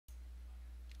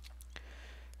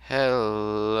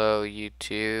Hello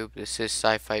YouTube, this is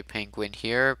SciFiPenguin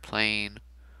here playing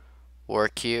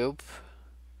Warcube.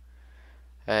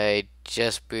 I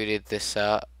just booted this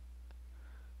up.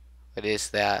 What is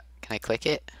that? Can I click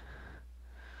it?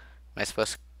 Am I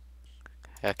supposed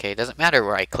to? Okay, it doesn't matter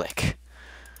where I click.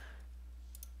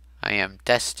 I am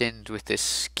destined with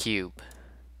this cube.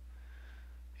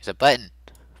 There's a button.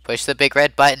 Push the big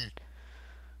red button.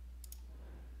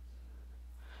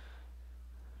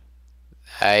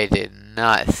 I did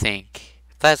not think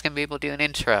I was going to be able to do an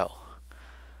intro.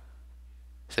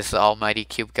 Is this the almighty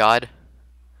cube god?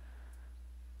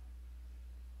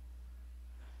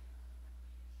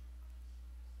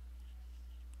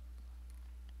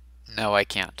 No, I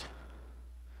can't.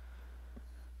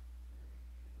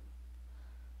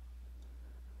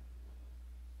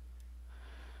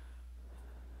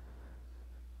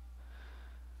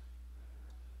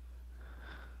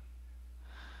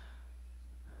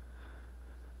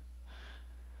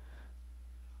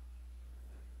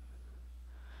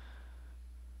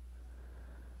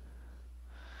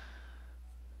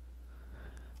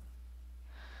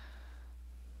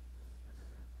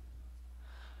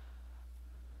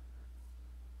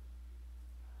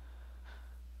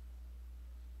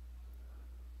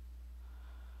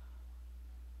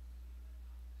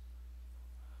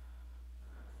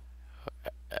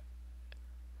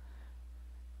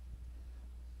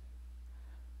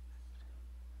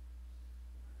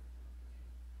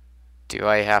 Do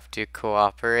I have to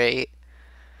cooperate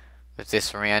with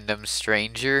this random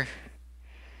stranger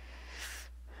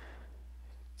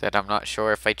that I'm not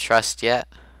sure if I trust yet?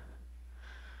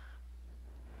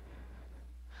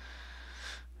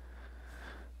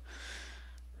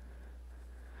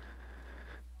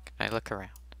 Can I look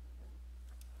around?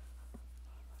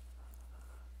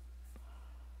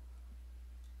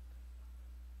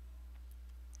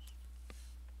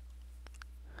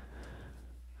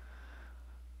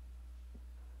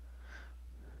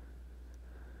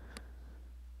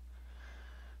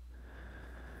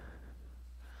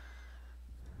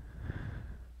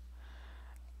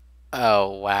 Oh,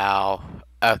 wow.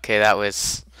 Okay, that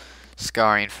was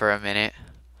scarring for a minute.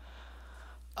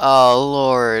 Oh,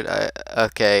 Lord.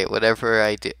 Okay, whatever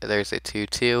I do, there's a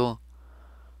tutu.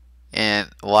 And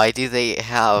why do they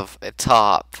have a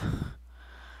top?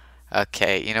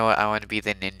 Okay, you know what? I want to be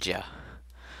the ninja.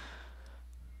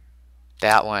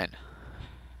 That one.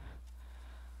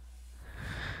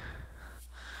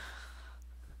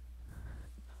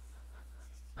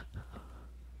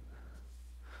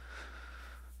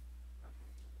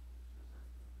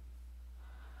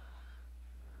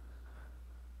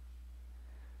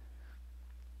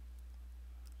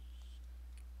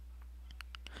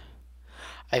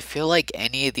 I feel like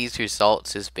any of these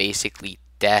results is basically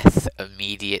death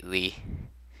immediately.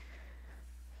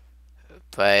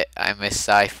 But I'm a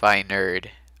sci-fi nerd.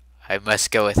 I must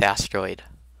go with asteroid.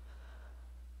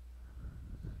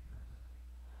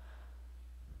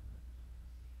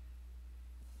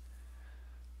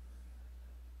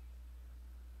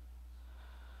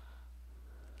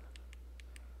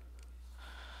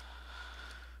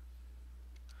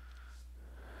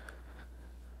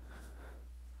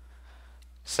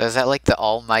 So is that like the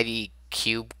almighty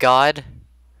cube god?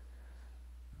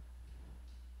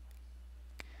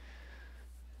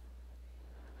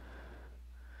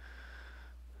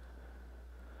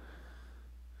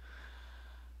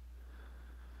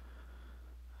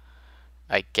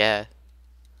 I guess.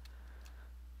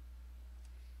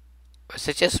 Was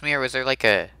it just me or was there like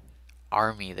a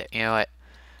army that, you know what?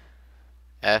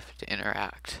 F to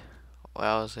interact.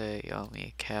 Wowza,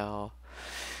 Yomi, Cal.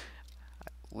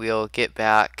 We'll get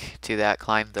back to that.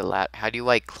 Climb the ladder. How do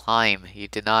I climb? You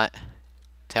did not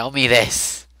tell me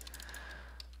this.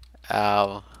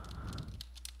 There,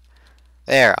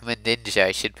 I'm a ninja.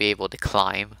 I should be able to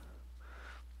climb.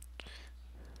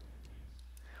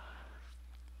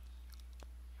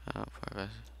 A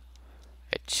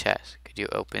chest. Could you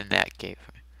open that gate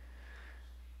for me?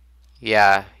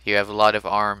 Yeah, you have a lot of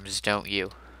arms, don't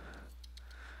you?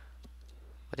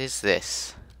 What is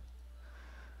this?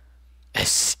 A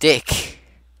stick.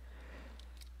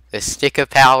 The stick of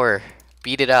power.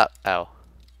 Beat it up. Oh.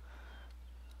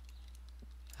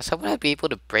 Someone would be able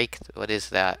to break. What is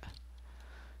that?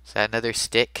 Is that another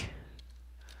stick?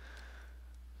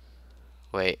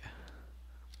 Wait.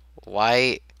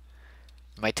 Why?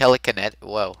 My telekinet.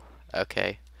 Whoa.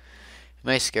 Okay.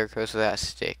 My scarecrows with that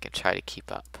stick and try to keep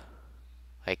up.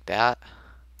 Like that.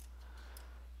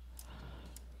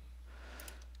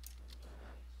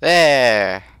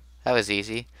 There! That was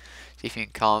easy. See if you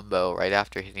can combo right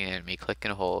after hitting an enemy. Click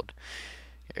and hold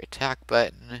your attack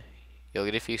button. You'll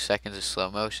get a few seconds of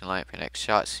slow motion line up your next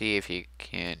shot. See if you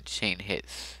can chain hit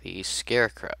these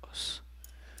scarecrows.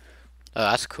 Oh,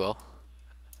 that's cool.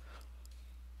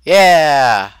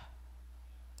 Yeah!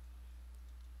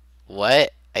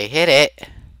 What? I hit it.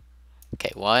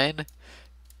 Okay, 1,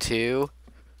 2,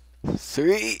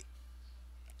 3.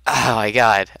 Oh my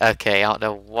god. Okay, I don't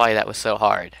know why that was so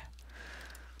hard.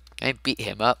 Can I beat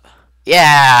him up?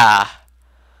 Yeah!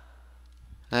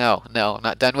 No, no,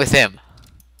 not done with him.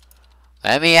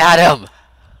 Let me at him!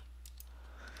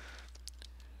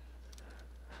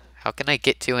 How can I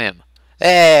get to him?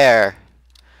 There!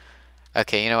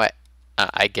 Okay, you know what?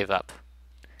 I give up.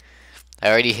 I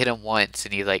already hit him once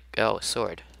and he's like, oh, a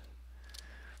sword.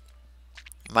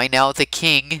 Am I now the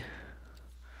king?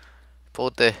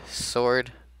 Pulled the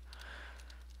sword.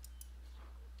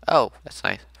 Oh, that's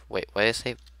nice. Wait, what did I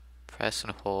say? Press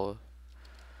and hold.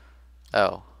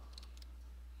 Oh.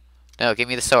 No, give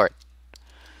me the sword.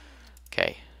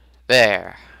 Okay.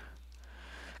 There.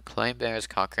 Climb bears,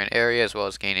 conquer an area, as well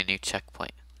as gain a new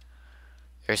checkpoint.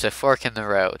 There's a fork in the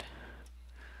road.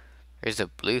 There's a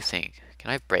blue thing. Can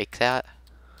I break that?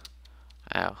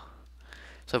 Oh.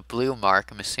 It's a blue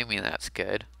mark. I'm assuming that's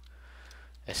good.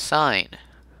 A sign.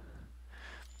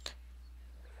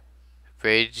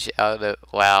 Bridge out of...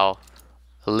 Wow.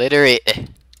 Illiterate.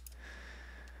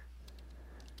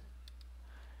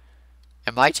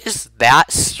 Am I just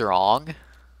that strong?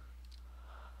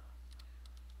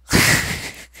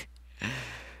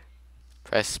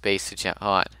 Press space to jump.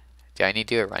 Hold on. Do I need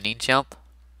to do a running jump?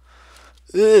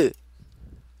 Ugh.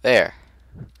 There.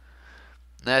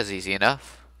 That was easy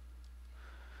enough.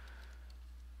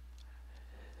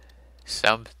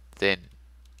 Something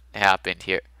happened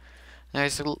here.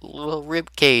 There's little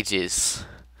rib cages.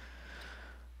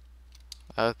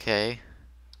 Okay.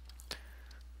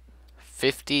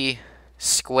 50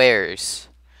 squares.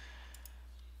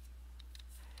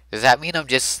 Does that mean I'm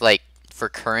just like for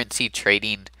currency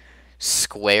trading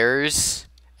squares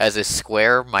as a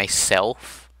square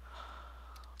myself?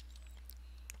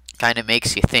 Kind of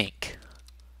makes you think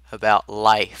about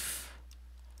life.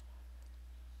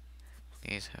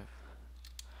 These have...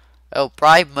 Oh,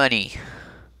 bribe money.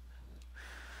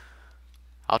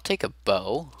 I'll take a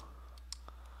bow.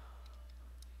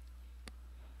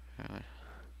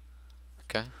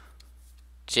 Okay.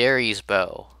 Jerry's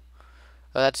bow.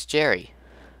 Oh, that's Jerry.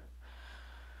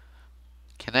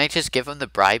 Can I just give him the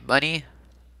bribe money?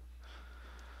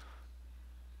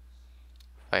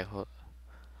 Wait, what?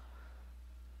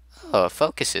 Oh, it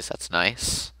focuses. That's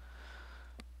nice.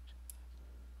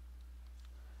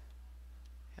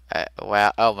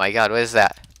 Wow. Oh my god, what is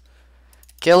that?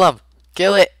 Kill him!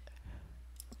 Kill it!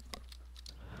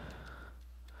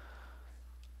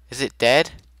 Is it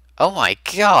dead? Oh my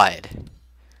god!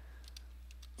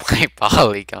 My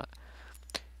polygon.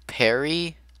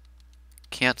 Parry?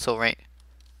 Cancel range.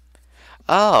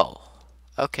 Oh.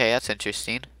 Okay, that's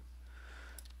interesting.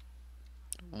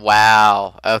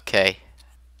 Wow. Okay.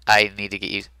 I need to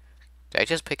get used. Did I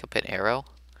just pick up an arrow?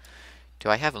 Do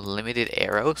I have limited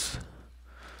arrows?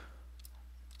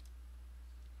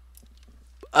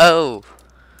 Oh.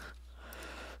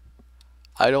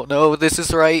 I don't know if this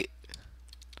is right.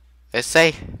 Let's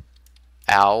say.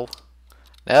 Ow.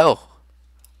 No.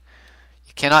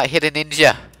 You cannot hit a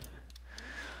ninja.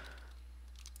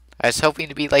 I was hoping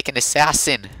to be like an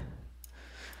assassin.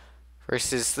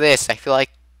 Versus this. I feel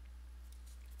like...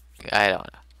 I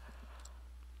don't know.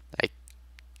 I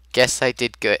guess I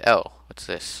did good. Oh, what's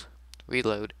this?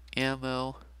 Reload.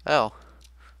 Ammo. Oh.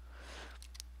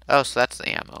 Oh, so that's the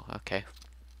ammo. Okay.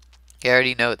 I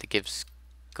already know that gives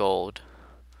gold.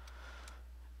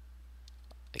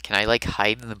 Can I like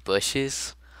hide in the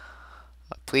bushes?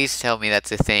 Please tell me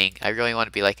that's a thing. I really want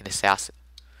to be like an assassin.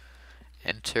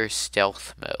 Enter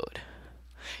stealth mode.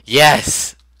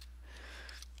 Yes!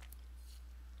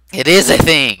 It is a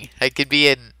thing! I could be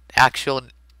an actual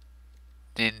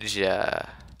ninja.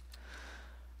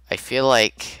 I feel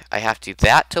like I have to do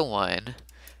that to one.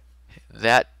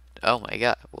 That... Oh my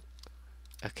god.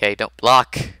 Okay, don't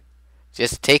block.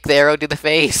 Just take the arrow to the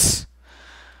face.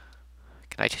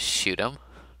 Can I just shoot him?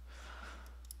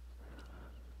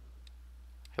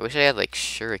 I wish I had like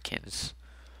shurikens.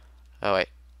 Oh wait.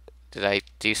 Did I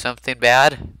do something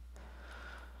bad?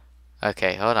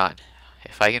 Okay, hold on.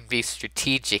 If I can be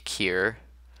strategic here.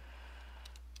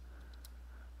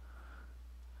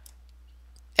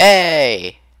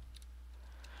 Hey!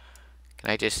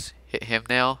 Can I just hit him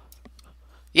now?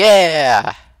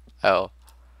 Yeah! Oh.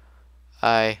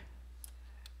 Bye.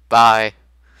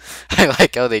 I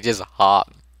like how they just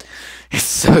hop. It's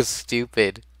so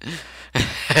stupid.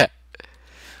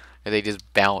 And they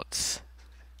just bounce.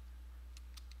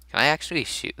 Can I actually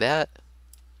shoot that?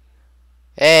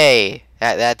 Hey!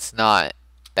 That's not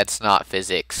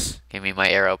physics. Give me my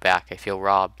arrow back. I feel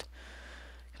robbed.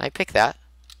 Can I pick that?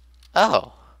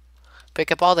 Oh.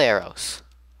 Pick up all the arrows.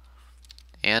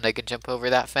 And I can jump over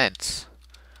that fence.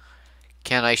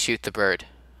 Can I shoot the bird?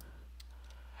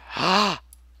 Oh!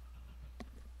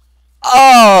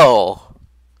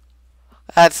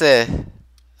 That's a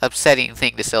upsetting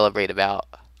thing to celebrate about.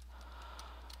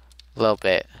 A little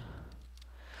bit.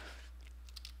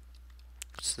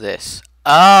 What's this?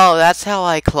 Oh, that's how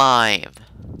I climb.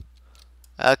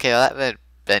 Okay, well that would have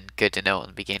been good to know in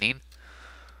the beginning.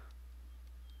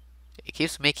 It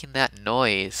keeps making that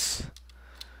noise.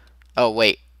 Oh,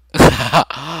 wait.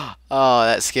 Oh,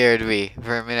 that scared me.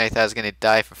 For a minute I thought I was going to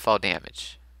die from fall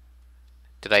damage.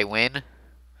 Did I win?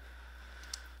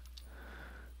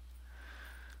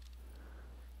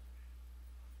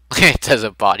 It does a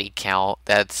body count.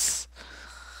 That's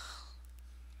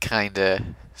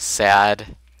kinda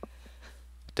sad.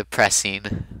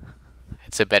 Depressing.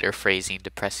 It's a better phrasing,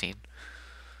 depressing.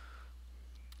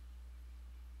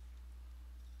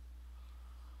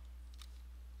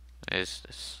 There's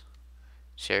this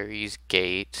Jerry's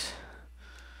gate.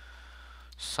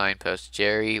 Signpost.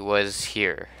 Jerry was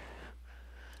here.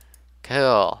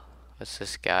 Cool. What's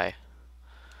this guy?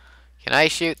 Can I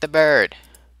shoot the bird?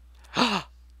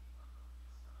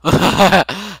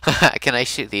 Can I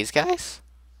shoot these guys?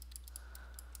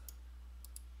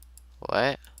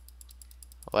 What?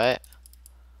 What?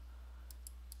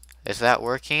 Is that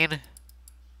working?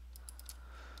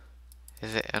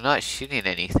 Is it? I'm not shooting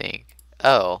anything.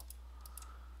 Oh.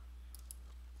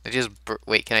 I just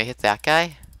wait, can I hit that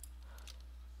guy?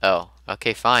 Oh,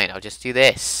 okay, fine. I'll just do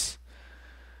this.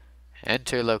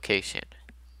 Enter location.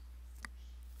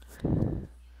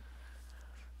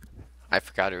 I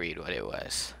forgot to read what it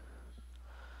was.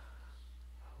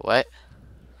 What?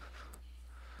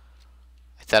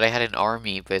 I thought I had an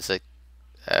army, but it's like...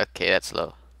 Okay, that's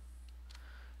low.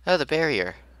 Oh, the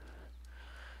barrier.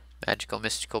 Magical,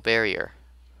 mystical barrier.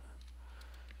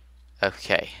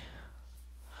 Okay.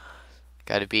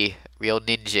 Gotta be real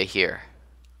ninja here.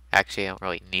 Actually, I don't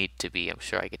really need to be. I'm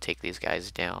sure I could take these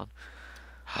guys down.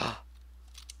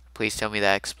 Please tell me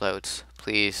that explodes.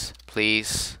 Please.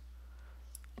 Please.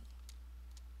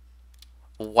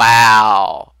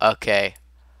 Wow. Okay.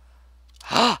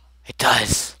 It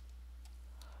does.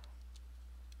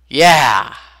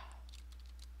 Yeah.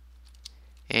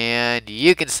 And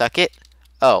you can suck it.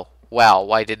 Oh, wow.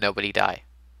 Why did nobody die?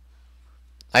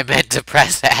 I meant to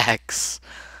press X.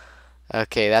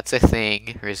 Okay, that's a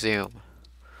thing. Resume.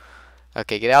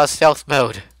 Okay, get out of stealth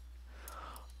mode.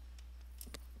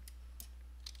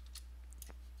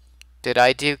 Did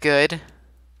I do good?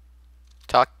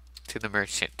 Talk to the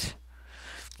merchant.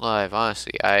 Live,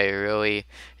 honestly, I really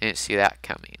didn't see that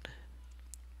coming.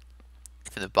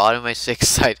 From the bottom of my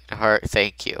six-sided heart,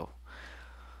 thank you.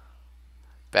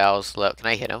 Bow's low. Can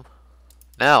I hit him?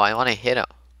 No, I want to hit him.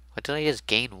 What did I just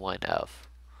gain one of?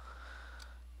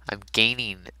 I'm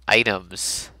gaining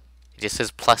items. It just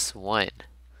says +1.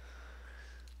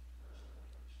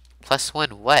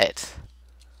 +1 what?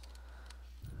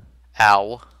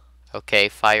 Ow. Okay,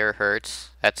 fire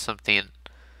hurts. That's something...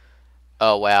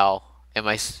 Oh, wow. Am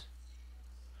I...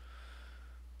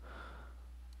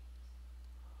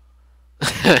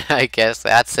 I guess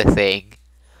that's a thing.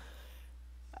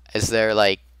 Is there,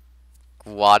 like,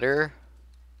 water?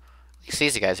 At least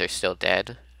these guys are still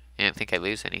dead. I didn't think I'd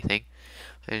lose anything.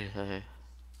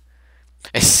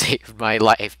 I saved my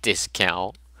life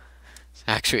discount. It's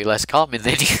actually less common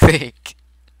than you think.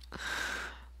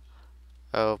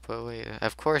 Oh, but wait.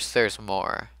 Of course there's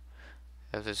more.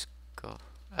 I'll just go...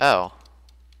 Oh.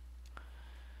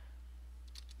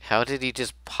 How did he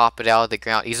just pop it out of the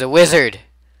ground? He's a wizard!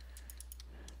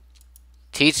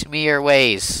 Teach me your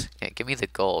ways. Yeah, give me the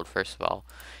gold, first of all.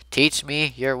 Teach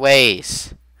me your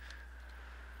ways.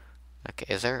 Okay,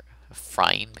 is there a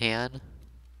frying pan?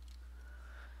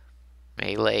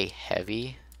 Melee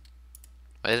heavy?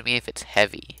 What does it mean if it's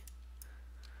heavy?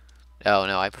 Oh,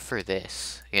 no, I prefer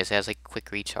this. Because it has, like,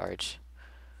 quick recharge.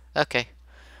 Okay.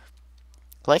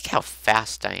 I like how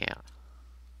fast I am.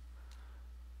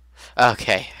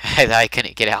 Okay, I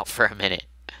couldn't get out for a minute.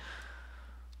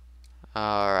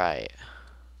 Alright.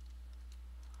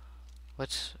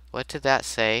 What did that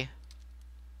say?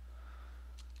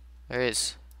 There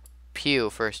is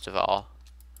pew, first of all.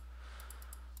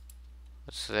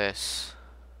 What's this?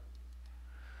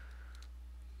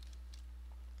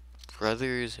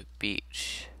 Brothers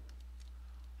Beach.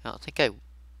 I don't think I...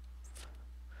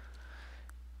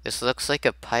 This looks like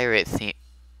a pirate theme.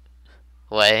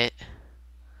 What?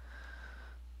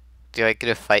 Do I get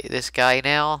to fight this guy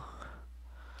now?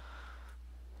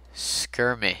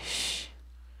 Skirmish.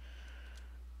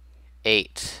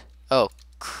 8. Oh,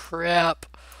 crap.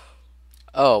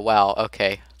 Oh, wow.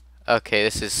 Okay. Okay,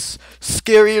 this is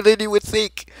scarier than you would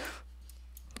think.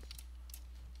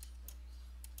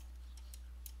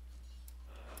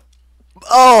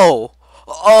 Oh!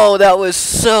 Oh, that was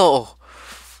so...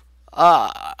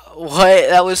 what?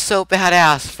 That was so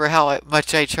badass for how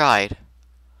much I tried.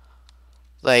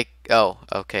 Like, oh,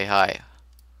 okay, hi.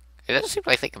 It doesn't seem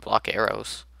like they can block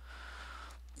arrows.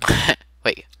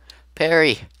 Wait.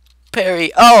 Parry.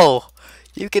 Parry. Oh!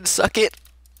 You can suck it.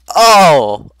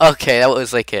 Oh! Okay, that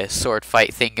was like a sword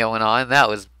fight thing going on. That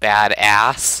was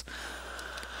badass.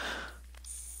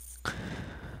 I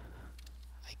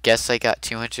guess I got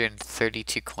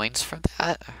 232 coins from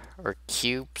that. Or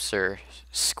cubes, or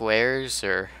squares,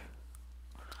 or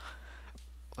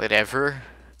whatever.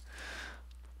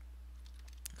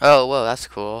 Oh, whoa, that's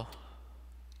cool.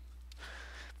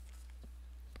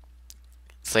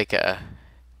 It's like a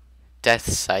death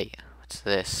site. What's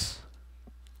this?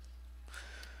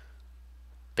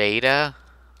 Beta?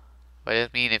 What does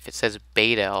it mean if it says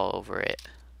beta all over it?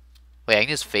 Wait, I can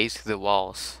just phase through the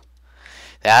walls.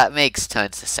 That makes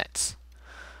tons of sense.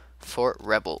 Fort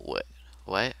Rebelwood.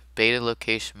 What? Beta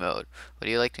location mode. What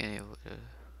do you like to...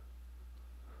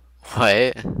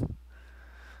 What?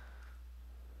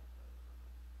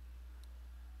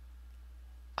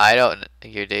 I don't...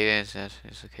 Your data and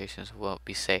locations won't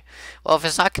be saved. Well, if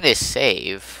it's not going to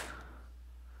save...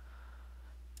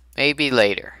 Maybe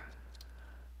later.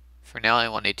 For now, I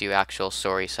want to do actual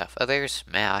story stuff. Oh, there's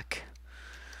Mac.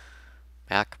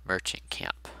 Mac Merchant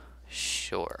Camp.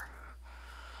 Sure.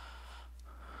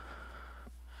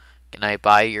 Can I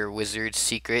buy your wizard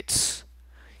secrets?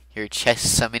 Your chest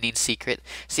summoning secret?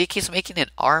 See, it keeps making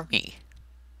an army.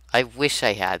 I wish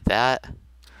I had that.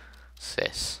 What's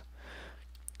this?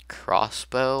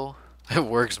 Crossbow? It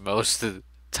works most of the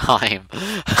time.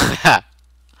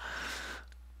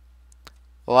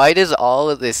 Why does all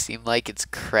of this seem like it's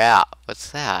crap?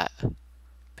 What's that?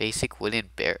 Basic wooden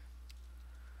bear.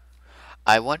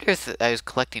 I wonder if I was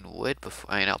collecting wood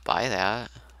before. I mean, I'll buy that.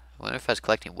 I wonder if I was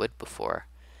collecting wood before.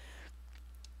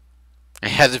 It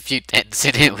has a few dents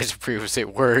in it, which proves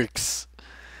it works.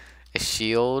 A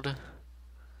shield.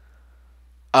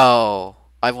 Oh,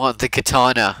 I want the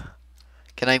katana.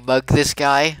 Can I mug this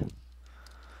guy?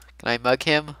 Can I mug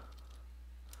him?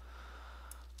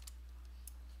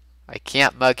 I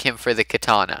can't mug him for the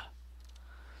katana.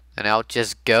 And I'll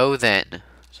just go then.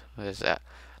 What is that?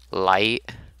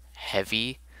 Light?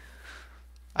 Heavy?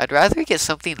 I'd rather get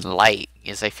something light,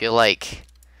 because I feel like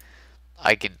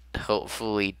I can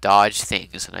hopefully dodge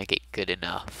things and I get good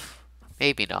enough.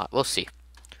 Maybe not. We'll see.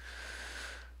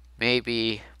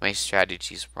 Maybe my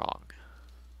strategy's wrong.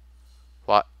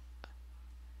 What?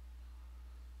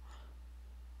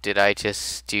 Did I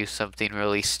just do something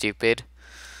really stupid?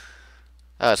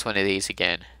 Oh, it's one of these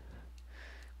again.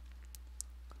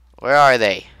 Where are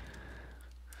they?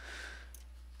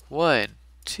 1,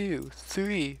 2,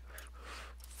 3,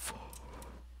 4.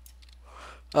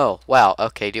 Oh, wow.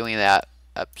 Okay, doing that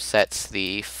upsets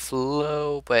the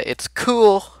flow, but it's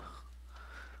cool.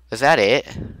 Was that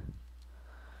it?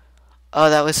 Oh,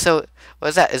 that was so... What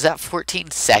was that? Is that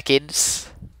 14 seconds?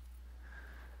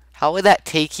 How would that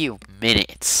take you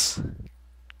minutes?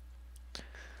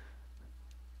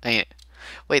 I mean,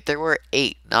 wait, there were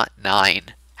 8, not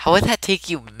 9. How would that take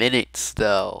you minutes,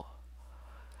 though?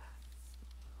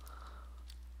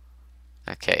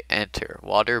 Okay, enter.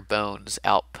 Water Bones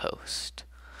Outpost.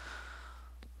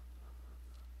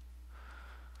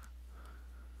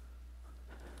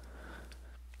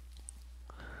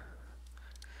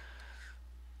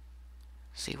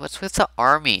 See, what's with the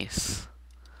armies?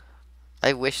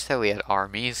 I wish that we had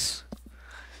armies.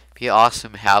 It'd be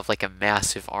awesome to have like a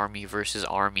massive army versus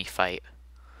army fight.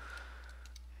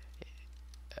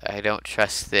 I don't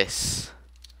trust this.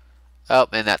 Oh,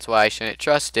 and that's why I shouldn't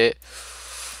trust it.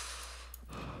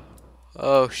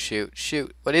 Oh, shoot,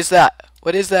 shoot. What is that?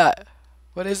 What is that?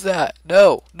 What is that?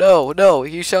 No, no, no.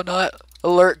 You shall not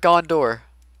alert Gondor.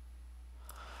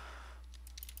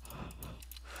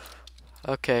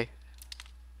 Okay.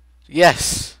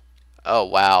 Yes. Oh,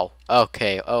 wow.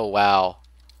 Okay. Oh, wow.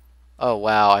 Oh,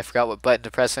 wow. I forgot what button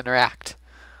to press interact.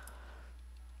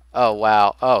 Oh,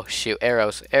 wow. Oh, shoot.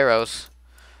 Arrows. Arrows.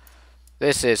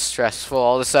 This is stressful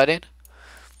all of a sudden.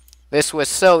 This was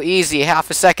so easy half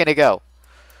a second ago.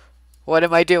 What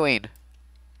am I doing?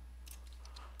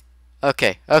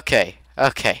 Okay. Okay.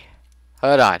 Okay.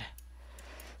 Hold on.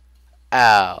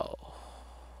 Ow.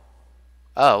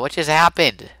 Oh, what just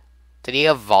happened? Did he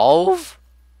evolve?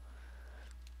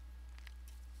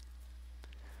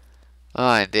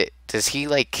 Does he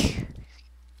like...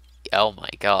 Oh my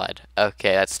god.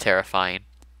 Okay, that's terrifying.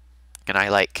 Can I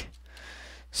like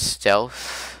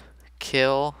stealth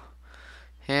kill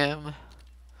him?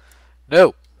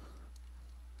 No!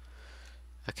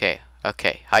 Okay,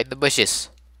 okay. Hide in the bushes.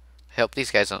 I hope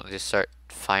these guys don't just start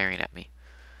firing at me.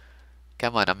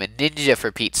 Come on, I'm a ninja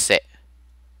for Pete's sake.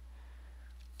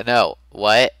 No,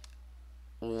 what?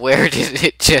 Where did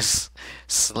it just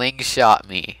slingshot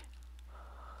me?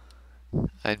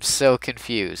 I'm so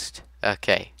confused.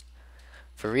 Okay.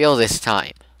 For real this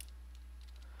time.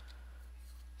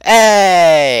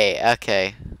 Hey!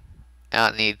 Okay. I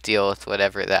don't need to deal with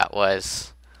whatever that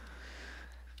was.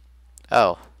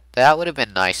 Oh, that would have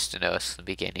been nice to notice in the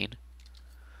beginning.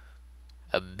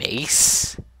 A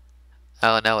mace?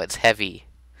 Oh no, it's heavy.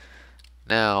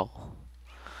 No.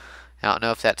 I don't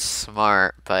know if that's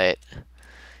smart, but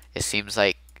it seems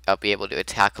like I'll be able to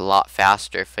attack a lot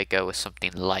faster if I go with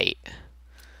something light.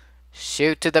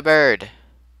 Shoot to the bird.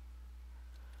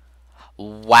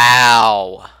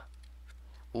 Wow.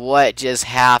 What just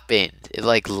happened? It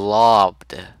like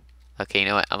lobbed. Okay, you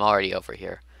know what? I'm already over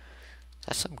here.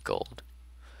 That's some gold.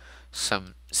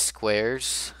 Some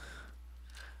squares.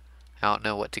 I don't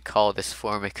know what to call this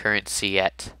form of currency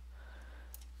yet.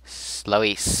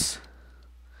 Slois.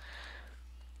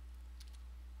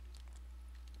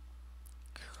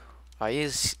 Why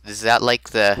is that like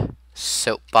the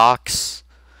soapbox?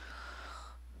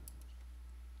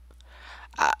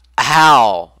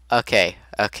 How? Okay,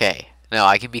 okay. No,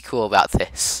 I can be cool about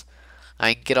this.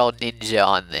 I can get all ninja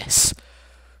on this.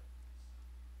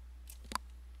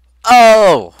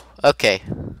 Oh! Okay.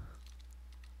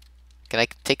 Can I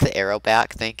take the arrow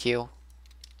back? Thank you.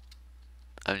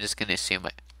 I'm just gonna assume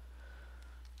I...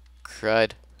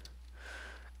 Crud.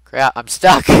 Crap, I'm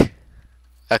stuck!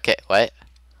 Okay, what?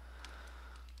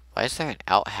 Why is there an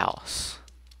outhouse?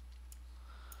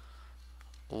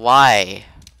 Why?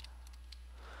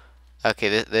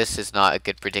 Okay, this is not a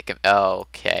good predicament. Oh,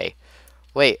 okay.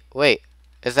 Wait.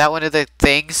 Is that one of the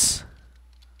things?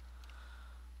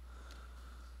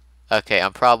 Okay,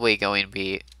 I'm probably going to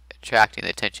be attracting the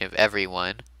attention of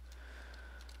everyone.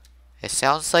 It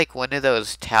sounds like one of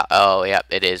those oh, yep,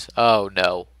 it is. Oh,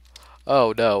 no.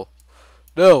 Oh, no.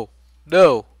 No.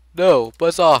 No. No.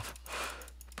 Buzz off.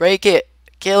 Break it.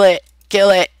 Kill it.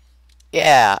 Kill it.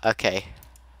 Yeah, okay.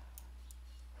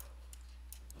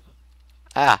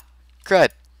 Ah. Crud.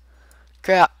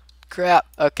 Crap. Crap.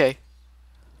 Okay.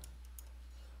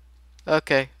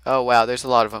 Okay. Oh, wow. There's a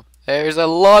lot of them. There's a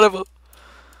lot of them.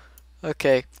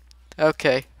 Okay.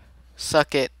 Okay.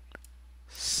 Suck it.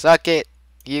 Suck it.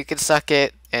 You can suck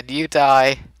it. And you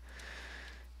die.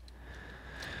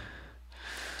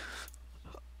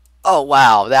 Oh,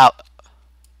 wow. That...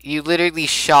 You literally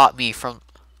shot me from...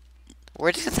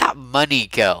 Where did that money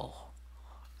go?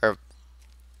 Or...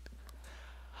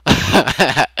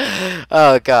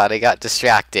 Oh, God. I got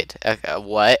distracted. Okay,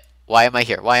 what? Why am I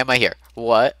here? Why am I here?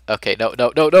 What? Okay, no.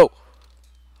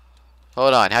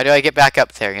 Hold on. How do I get back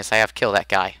up there? I guess I have to kill that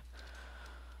guy.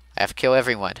 I have to kill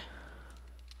everyone.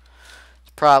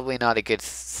 It's probably not a good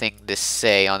thing to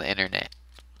say on the internet.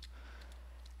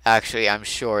 Actually, I'm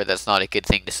sure that's not a good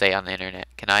thing to say on the internet.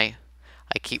 Can I?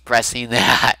 I keep pressing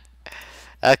that.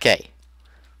 Okay.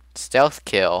 Stealth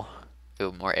kill.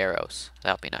 Ooh, more arrows.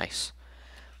 That'll be nice.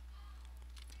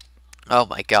 Oh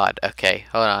my god. Okay,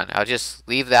 hold on. I'll just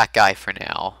leave that guy for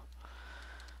now.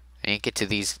 I need to get to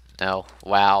these. No.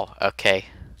 Wow. Okay.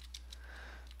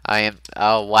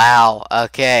 Oh, wow.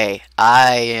 Okay.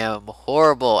 I am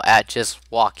horrible at just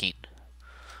walking.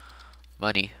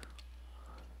 Money.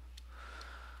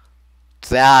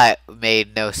 That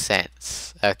made no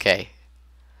sense. Okay.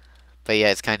 But yeah,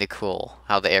 it's kind of cool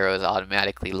how the arrows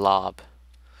automatically lob.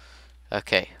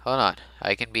 Okay, hold on.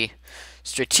 I can be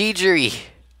strategery.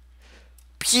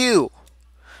 Pew!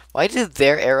 Why did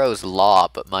their arrows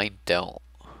lob, but mine don't?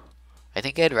 I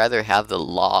think I'd rather have the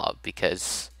lob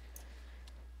because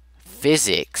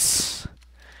physics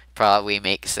probably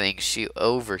makes things shoot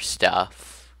over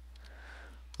stuff.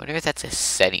 Wonder if that's a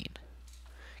setting.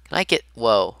 Can I get...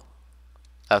 Whoa.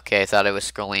 Okay, I thought I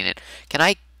was scrolling it. Can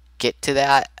I get to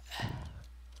that?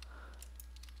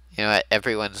 You know what?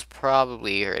 Everyone's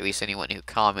probably, or at least anyone who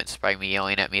comments, probably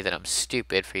yelling at me that I'm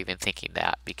stupid for even thinking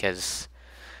that, because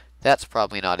that's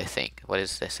probably not a thing. What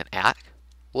is this? An axe?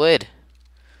 Wood.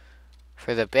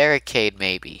 For the barricade,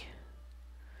 maybe.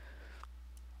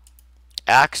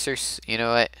 Axe or... You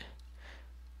know what?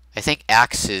 I think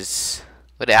axes...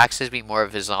 Would axes be more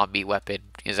of a zombie weapon?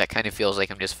 Because that kind of feels like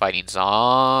I'm just fighting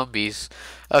zombies.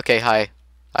 Okay, hi.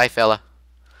 Hi, fella.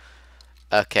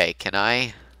 Okay, can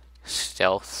I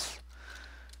stealth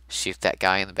Shoot that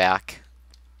guy in the back.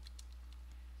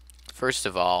 First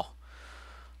of all,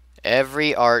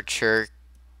 every archer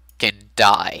can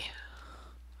die.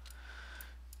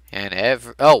 And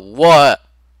oh, what?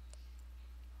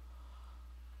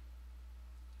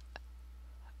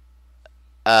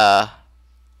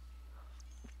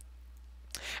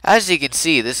 As you can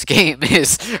see, this game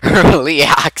is early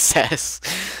access.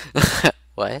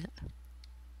 What?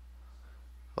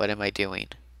 What am I doing?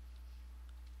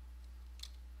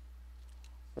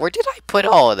 Where did I put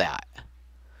all of that?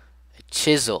 A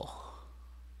chisel.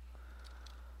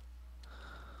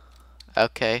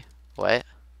 Okay, what?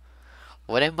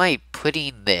 What am I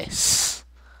putting this?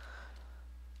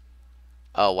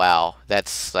 Oh wow,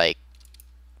 that's like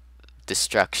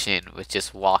destruction with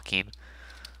just walking.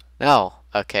 No,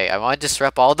 okay, I want to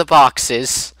disrupt all the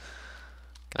boxes.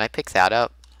 Can I pick that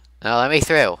up? No, let me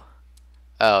through.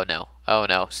 Oh no, oh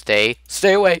no, stay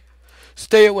away,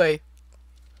 stay away.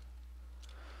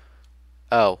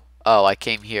 Oh, I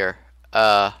came here.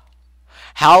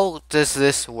 How does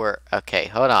this work? Okay,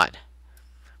 hold on.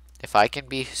 If I can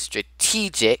be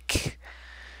strategic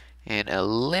in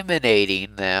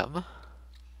eliminating them.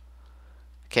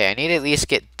 Okay, I need to at least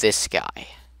get this guy.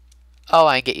 Oh,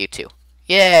 I can get you too.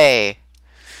 Yay!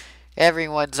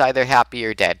 Everyone's either happy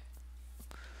or dead.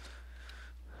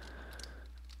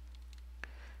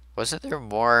 Wasn't there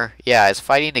more? Yeah, I was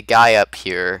fighting a guy up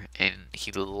here, and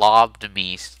he lobbed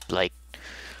me like...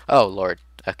 Oh, Lord.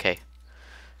 Okay.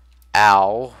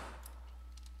 Ow.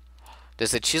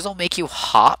 Does the chisel make you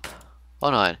hop?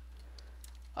 Hold on.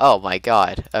 Oh, my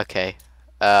God. Okay.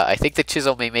 I think the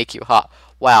chisel may make you hop.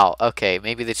 Wow, okay.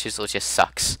 Maybe the chisel just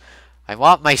sucks. I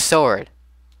want my sword.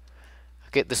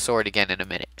 I'll get the sword again in a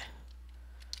minute.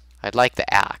 I'd like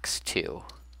the axe, too.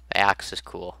 The axe is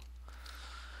cool.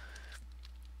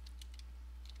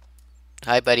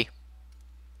 Hi, buddy.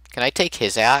 Can I take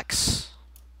his axe?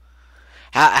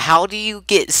 How do you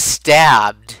get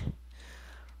stabbed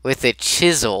with a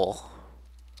chisel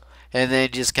and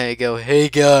then just kind of go, hey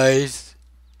guys,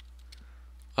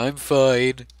 I'm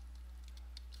fine.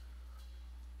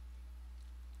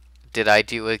 Did I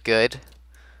do it good?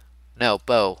 No,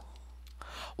 bow.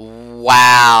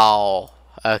 Wow.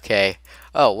 Okay.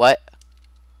 Oh, what?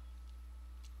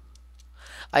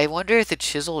 I wonder if the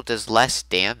chisel does less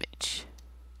damage.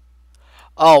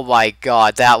 Oh my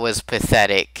God, that was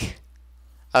pathetic.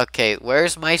 Okay,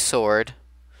 where's my sword?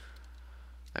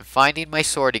 I'm finding my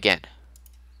sword again.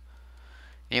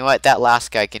 You know what? That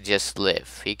last guy can just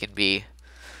live. He can be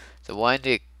the one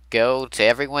to go to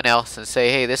everyone else and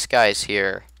say, hey, this guy's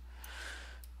here.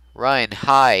 Run,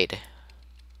 hide.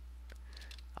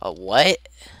 A what?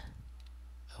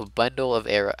 A bundle of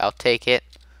arrows. I'll take it.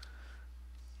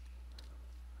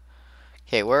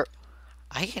 Okay,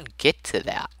 I can get to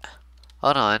that.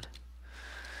 Hold on.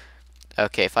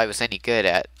 Okay, if I was any good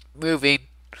at moving,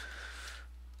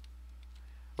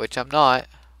 which I'm not.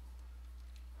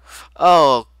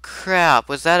 Oh crap!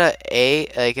 Was that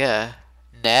like a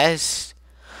nest?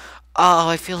 Oh,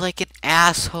 I feel like an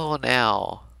asshole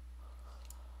now.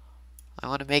 I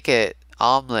want to make an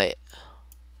omelet,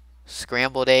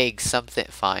 scrambled eggs, something.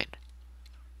 Fine.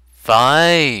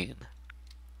 Fine.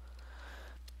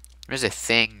 There's a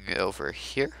thing over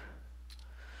here.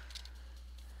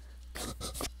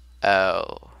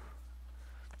 Oh.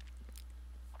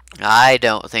 I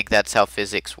don't think that's how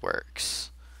physics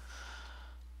works.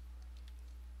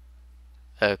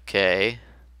 Okay.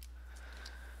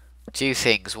 Two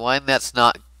things. One, that's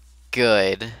not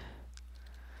good.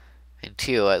 And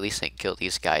two, at least I can kill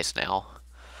these guys now.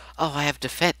 Oh, I have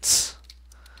defense.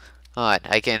 Hold on,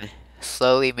 I can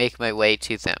slowly make my way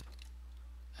to them.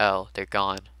 Oh, they're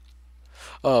gone.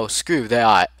 Oh, screw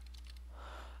that.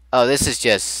 Oh, this is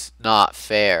just not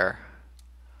fair.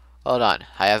 Hold on,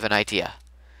 I have an idea.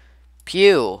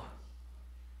 Pew!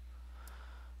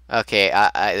 Okay,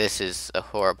 this is a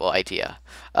horrible idea.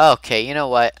 Okay, you know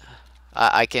what?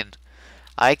 I can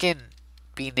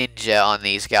be ninja on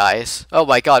these guys. Oh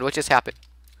my God, what just happened?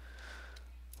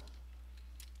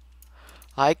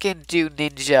 I can do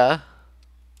ninja.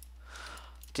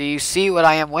 Do you see what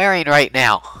I am wearing right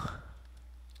now?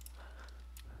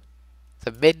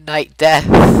 The Midnight Death.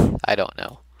 I don't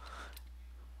know.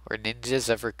 Were ninjas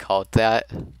ever called that?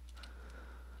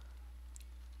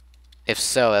 If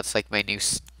so, that's like my new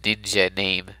ninja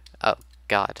name. Oh,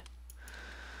 God.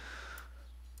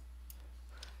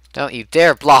 Don't you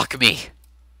dare block me!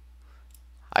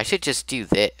 I should just do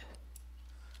that.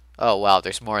 Oh, wow,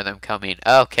 there's more of them coming.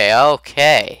 Okay,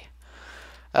 okay.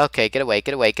 Okay, get away,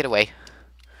 get away, get away.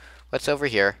 What's over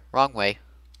here? Wrong way.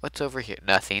 What's over here?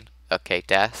 Nothing. Okay,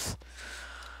 death.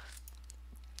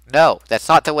 No, that's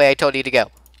not the way I told you to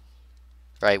go.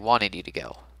 Where I wanted you to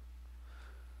go.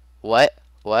 What?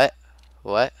 What?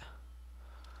 What?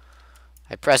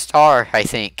 I pressed R, I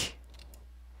think.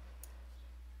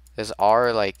 Does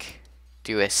R, like,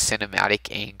 do a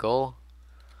cinematic angle?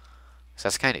 'Cause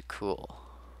that's kind of cool.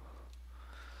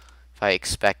 If I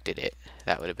expected it,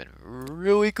 that would have been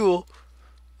really cool.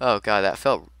 Oh god, that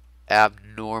felt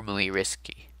abnormally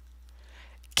risky.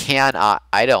 Can I?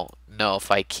 I don't know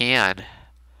if I can.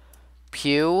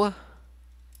 Pew.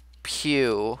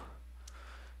 Pew.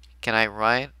 Can I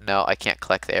run? No, I can't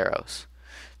collect the arrows.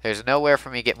 There's nowhere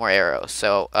for me to get more arrows,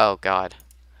 so, oh god.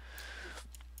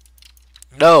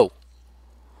 No!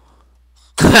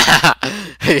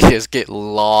 You just get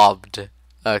lobbed.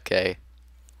 Okay.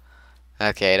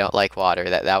 Okay, I don't like water.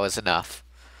 That was enough.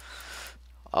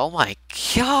 Oh my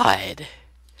god!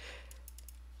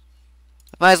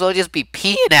 Might as well just be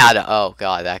peeing out of. Oh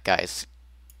god, that guy's.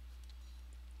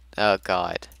 Oh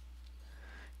god.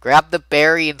 Grab the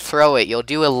berry and throw it. You'll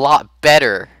do a lot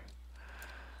better.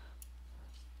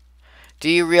 Do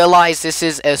you realize this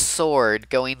is a sword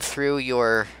going through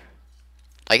your...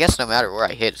 I guess no matter where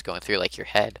I hit, it's going through like your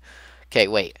head. Okay,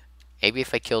 wait. Maybe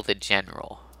if I kill the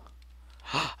general.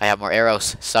 I have more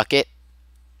arrows. Suck it.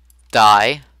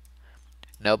 Die.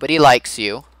 Nobody likes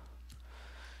you.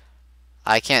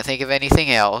 I can't think of anything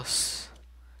else.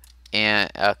 And,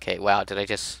 okay, wow, did I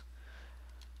just...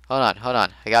 Hold on, hold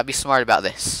on. I gotta be smart about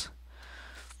this.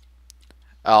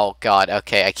 Oh, God,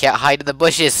 okay, I can't hide in the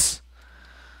bushes.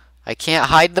 I can't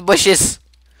hide in the bushes.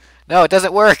 No, it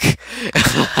doesn't work.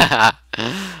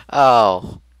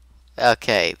 Oh,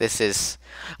 okay, this is...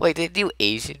 Wait, did it do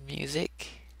Asian music?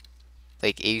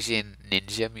 Like Asian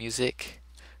ninja music?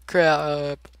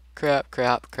 Crap, crap,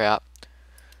 crap, crap.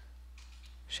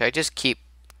 Should I just keep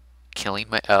killing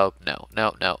my... Oh, no,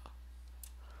 no, no.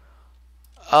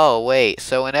 Oh, wait,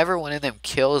 so whenever one of them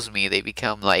kills me, they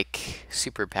become, like,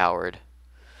 super powered.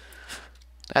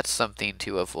 That's something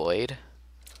to avoid.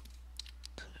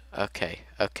 Okay,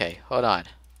 okay, hold on.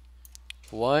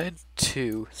 1,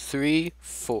 2, 3,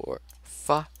 4,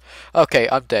 5. Okay,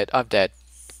 I'm dead, I'm dead.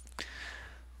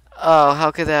 Oh,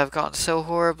 how could that have gone so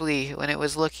horribly when it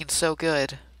was looking so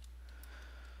good?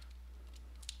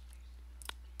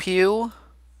 Pew?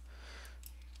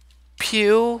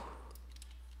 Pew?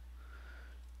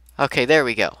 Okay, there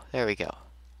we go. There we go.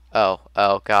 Oh,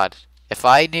 oh god. If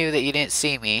I knew that you didn't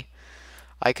see me,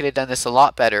 I could have done this a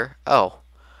lot better. Oh.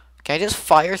 Can I just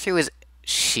fire through his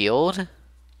shield?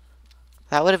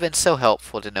 That would have been so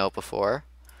helpful to know before.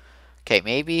 Okay,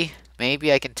 maybe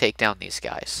I can take down these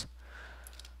guys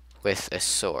with a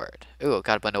sword. Ooh, I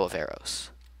got a bundle of arrows.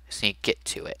 Just need to get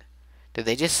to it. Did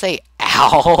they just say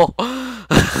ow?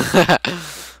 I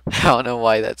don't know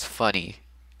why that's funny.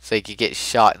 It's like you get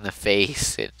shot in the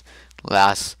face and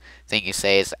last thing you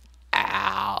say is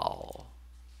ow.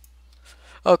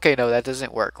 Okay, no, that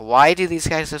doesn't work. Why do these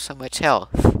guys have so much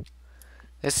health?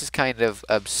 This is kind of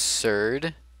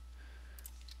absurd.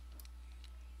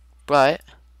 But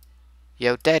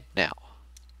you're dead now.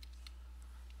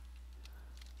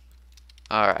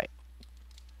 Alright.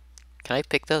 Can I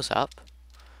pick those up?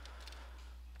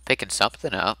 Picking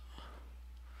something up.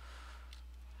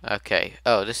 Okay.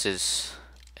 Oh, this is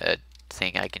a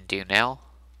thing I can do now.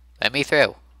 Let me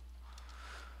through.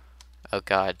 Oh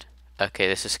god. Okay,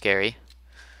 this is scary.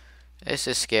 This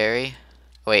is scary.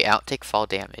 Wait, outtake fall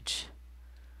damage.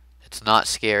 It's not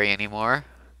scary anymore.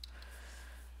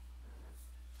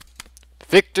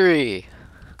 Victory!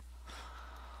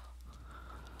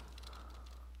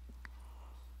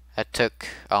 That took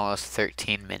almost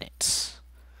 13 minutes.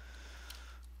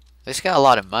 This got a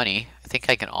lot of money. I think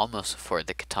I can almost afford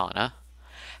the katana.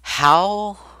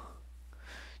 How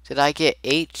did I get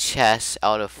 8 chests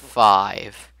out of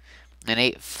 5 and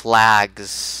 8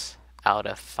 flags out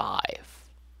of 5?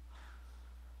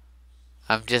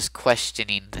 I'm just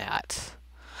questioning that.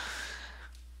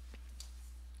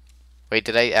 Wait,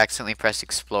 did I accidentally press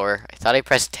explore? I thought I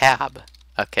pressed tab.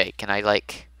 Okay, can I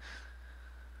like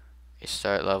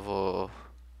start level,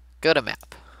 go to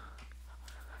map.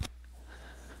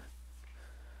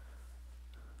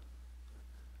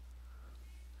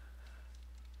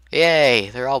 Yay,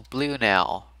 they're all blue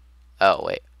now. Oh,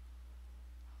 wait.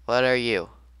 What are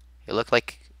you? You look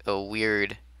like a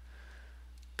weird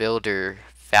builder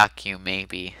vacuum,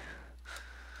 maybe.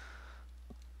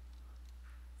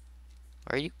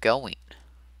 Where are you going?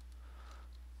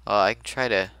 Oh, I can try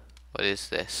to... What is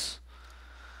this?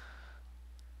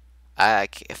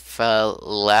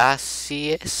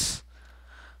 Fallacious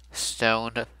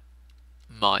Stone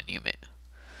Monument.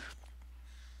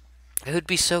 It would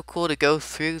be so cool to go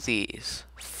through these.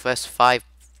 First 5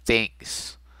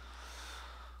 things.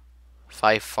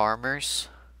 5 farmers.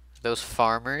 Those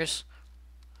farmers.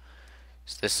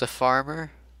 Is this a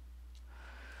farmer?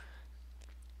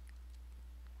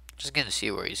 Just gonna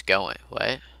see where he's going.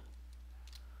 What?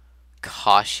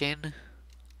 Caution?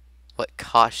 What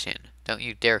caution? Don't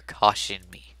you dare caution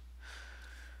me.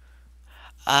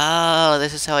 Oh,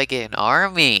 this is how I get an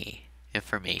army.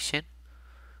 Information.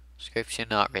 Description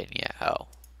not written yet. Oh.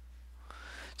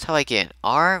 That's how I get an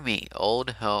army.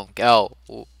 Old home. Go.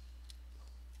 Oh.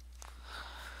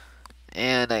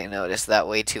 And I noticed that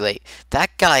way too late.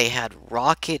 That guy had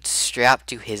rockets strapped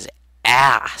to his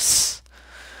ass.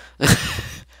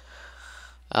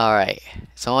 Alright.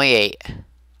 It's only 8.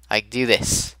 I can do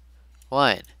this.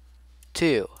 1,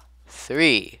 2,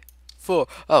 3, 4.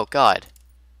 Oh, God.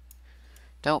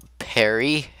 Don't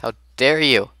parry. How dare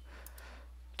you?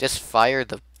 Just fire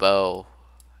the bow.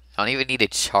 I don't even need to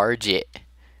charge it.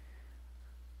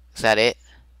 Is that it?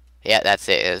 Yeah, that's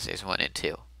it. There's 1 and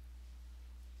 2.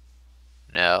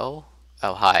 No?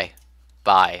 Oh, hi.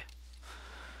 Bye.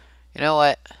 You know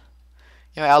what?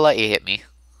 I'll let you hit me.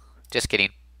 Just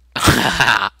kidding.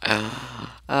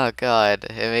 Oh, God.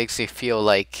 It makes me feel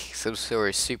like some sort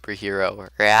of superhero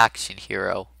or action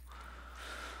hero.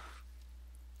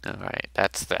 Alright,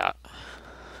 that's that.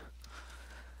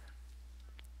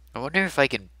 I wonder if I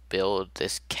can build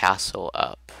this castle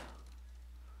up.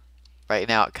 Right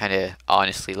now it kind of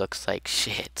honestly looks like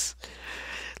shit.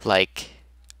 Like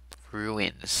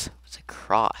ruins. What's a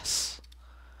cross?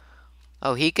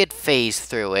 Oh, he could phase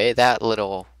through it, that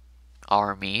little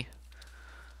army.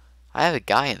 I have a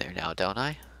guy in there now, don't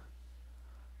I?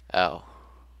 Oh.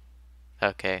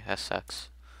 Okay, that sucks.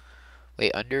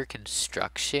 Wait, under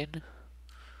construction?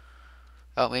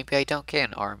 Oh, maybe I don't get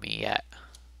an army yet.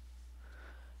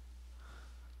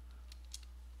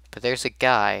 But there's a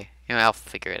guy. I'll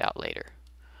figure it out later.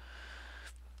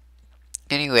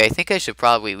 Anyway, I think I should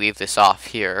probably leave this off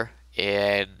here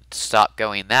and stop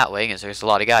going that way, because there's a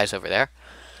lot of guys over there.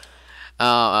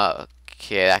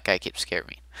 Okay, that guy keeps scaring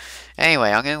me.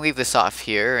 Anyway, I'm going to leave this off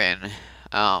here, and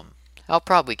I'll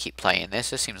probably keep playing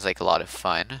this. This seems like a lot of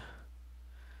fun.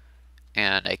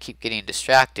 And I keep getting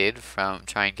distracted from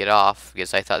trying to get off,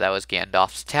 because I thought that was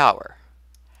Gandalf's tower.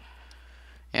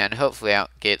 And hopefully I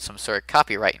don't get some sort of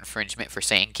copyright infringement for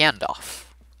saying Gandalf.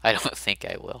 I don't think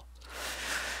I will.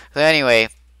 But anyway,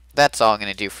 that's all I'm going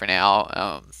to do for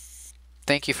now.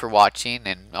 Thank you for watching,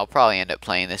 and I'll probably end up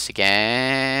playing this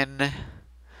again.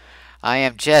 I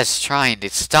am just trying to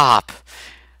stop.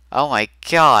 Oh my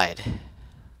God.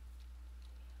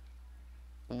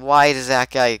 Why does that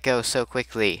guy go so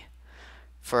quickly?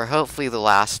 For hopefully the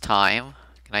last time.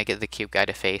 Can I get the cube guy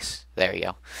to face? There you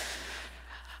go.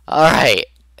 Alright.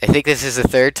 I think this is the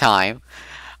 3rd time.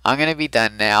 I'm going to be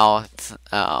done now.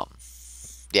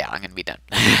 Yeah, I'm going to be done.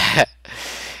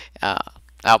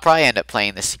 I'll probably end up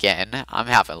playing this again. I'm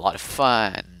having a lot of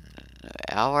fun.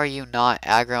 How are you not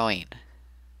aggroing?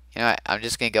 You know what? I'm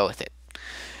just going to go with it.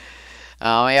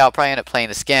 Yeah, I'll probably end up playing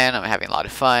this again. I'm having a lot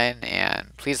of fun.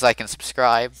 And please like and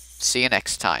subscribe. See you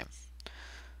next time.